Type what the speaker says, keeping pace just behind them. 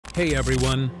Hey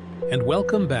everyone, and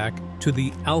welcome back to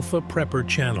the Alpha Prepper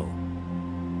channel.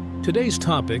 Today's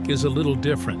topic is a little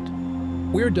different.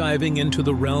 We're diving into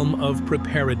the realm of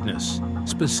preparedness,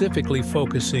 specifically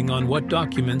focusing on what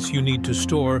documents you need to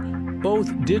store both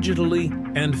digitally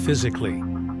and physically.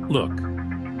 Look,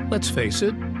 let's face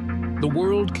it, the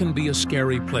world can be a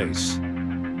scary place.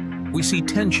 We see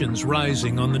tensions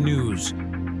rising on the news,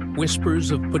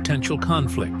 whispers of potential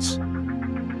conflicts.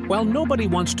 While nobody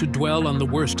wants to dwell on the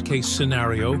worst-case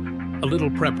scenario, a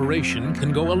little preparation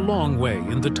can go a long way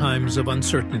in the times of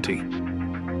uncertainty.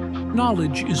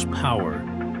 Knowledge is power,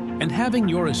 and having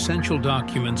your essential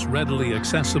documents readily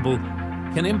accessible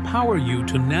can empower you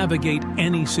to navigate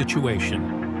any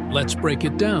situation. Let's break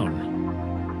it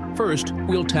down. First,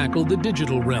 we'll tackle the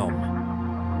digital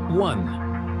realm.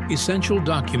 1. Essential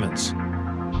documents.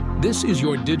 This is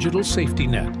your digital safety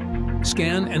net.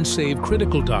 Scan and save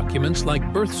critical documents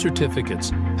like birth certificates,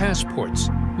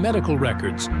 passports, medical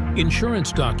records,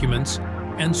 insurance documents,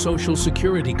 and social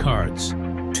security cards.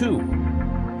 2.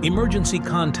 Emergency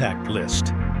contact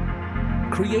list.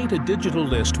 Create a digital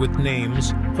list with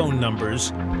names, phone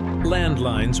numbers,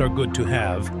 landlines are good to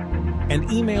have,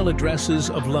 and email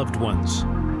addresses of loved ones.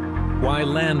 Why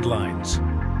landlines?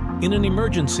 In an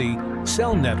emergency,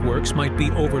 cell networks might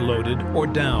be overloaded or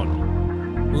down.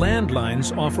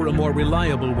 Landlines offer a more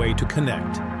reliable way to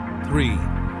connect. 3.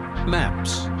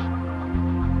 Maps.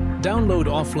 Download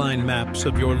offline maps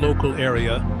of your local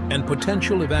area and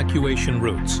potential evacuation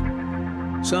routes.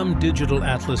 Some digital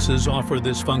atlases offer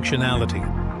this functionality,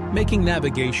 making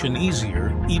navigation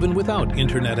easier even without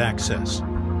internet access.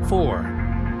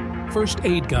 4. First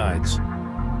aid guides.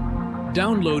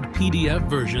 Download PDF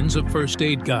versions of first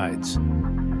aid guides.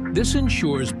 This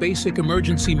ensures basic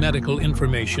emergency medical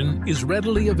information is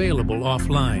readily available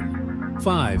offline.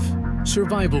 5.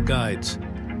 Survival guides.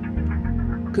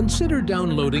 Consider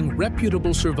downloading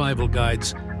reputable survival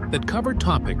guides that cover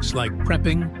topics like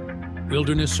prepping,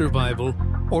 wilderness survival,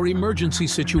 or emergency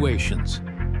situations.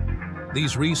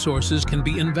 These resources can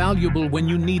be invaluable when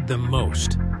you need them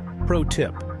most. Pro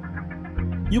tip: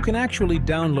 you can actually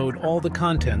download all the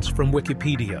contents from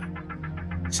Wikipedia.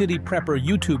 City Prepper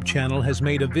YouTube channel has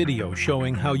made a video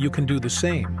showing how you can do the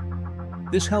same.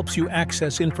 This helps you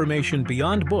access information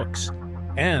beyond books,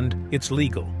 and it's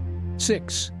legal.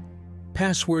 6.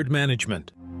 Password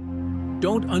management.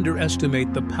 Don't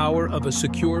underestimate the power of a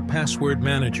secure password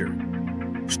manager.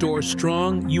 Store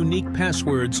strong, unique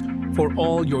passwords for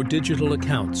all your digital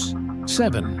accounts.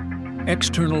 7.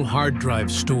 External hard drive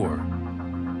store.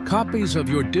 Copies of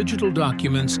your digital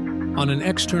documents on an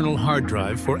external hard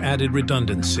drive for added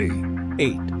redundancy.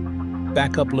 8.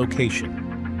 Backup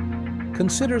location.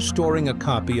 Consider storing a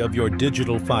copy of your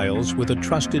digital files with a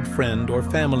trusted friend or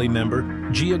family member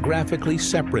geographically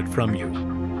separate from you.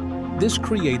 This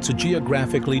creates a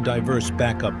geographically diverse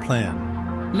backup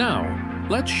plan. Now,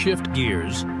 let's shift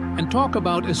gears and talk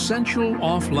about essential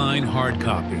offline hard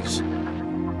copies.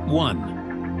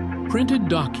 1. Printed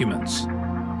documents.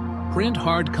 Print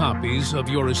hard copies of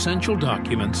your essential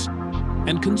documents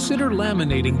and consider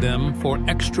laminating them for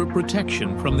extra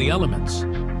protection from the elements.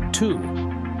 2.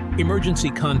 Emergency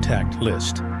contact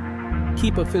list.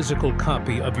 Keep a physical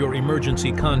copy of your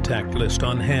emergency contact list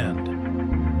on hand.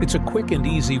 It's a quick and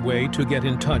easy way to get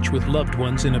in touch with loved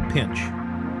ones in a pinch.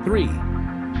 3.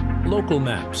 Local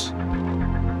maps.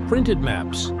 Printed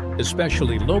maps,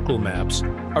 especially local maps,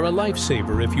 are a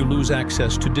lifesaver if you lose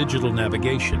access to digital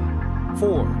navigation.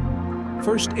 4.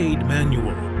 First aid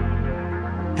manual.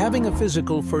 Having a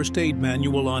physical first aid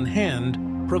manual on hand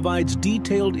provides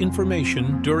detailed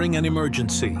information during an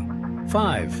emergency.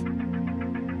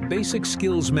 5. Basic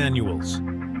skills manuals.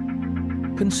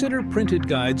 Consider printed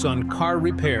guides on car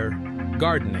repair,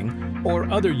 gardening, or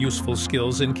other useful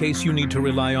skills in case you need to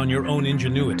rely on your own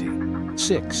ingenuity.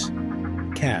 6.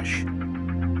 Cash.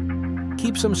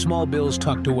 Keep some small bills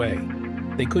tucked away.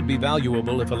 They could be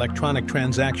valuable if electronic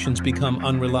transactions become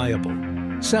unreliable.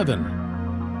 7.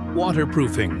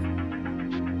 Waterproofing.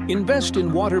 Invest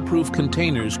in waterproof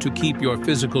containers to keep your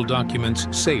physical documents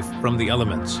safe from the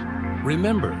elements.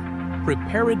 Remember,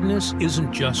 preparedness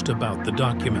isn't just about the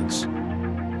documents.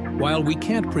 While we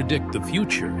can't predict the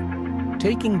future,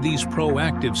 taking these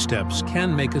proactive steps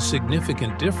can make a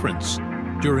significant difference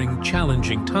during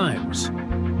challenging times.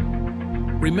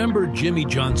 Remember Jimmy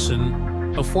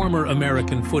Johnson, a former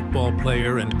American football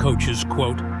player and coach's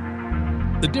quote,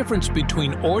 "The difference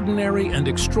between ordinary and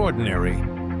extraordinary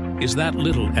is that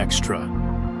little extra."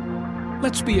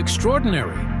 Let's be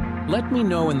extraordinary. Let me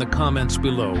know in the comments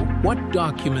below what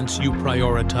documents you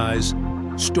prioritize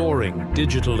storing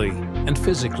digitally and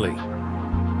physically.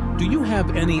 Do you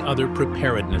have any other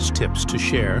preparedness tips to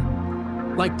share?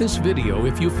 Like this video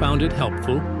if you found it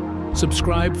helpful,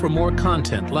 subscribe for more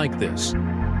content like this,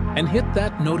 and hit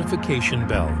that notification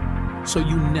bell so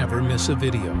you never miss a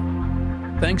video.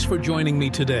 Thanks for joining me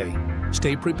today.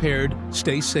 Stay prepared,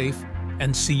 stay safe,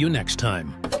 and see you next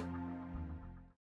time.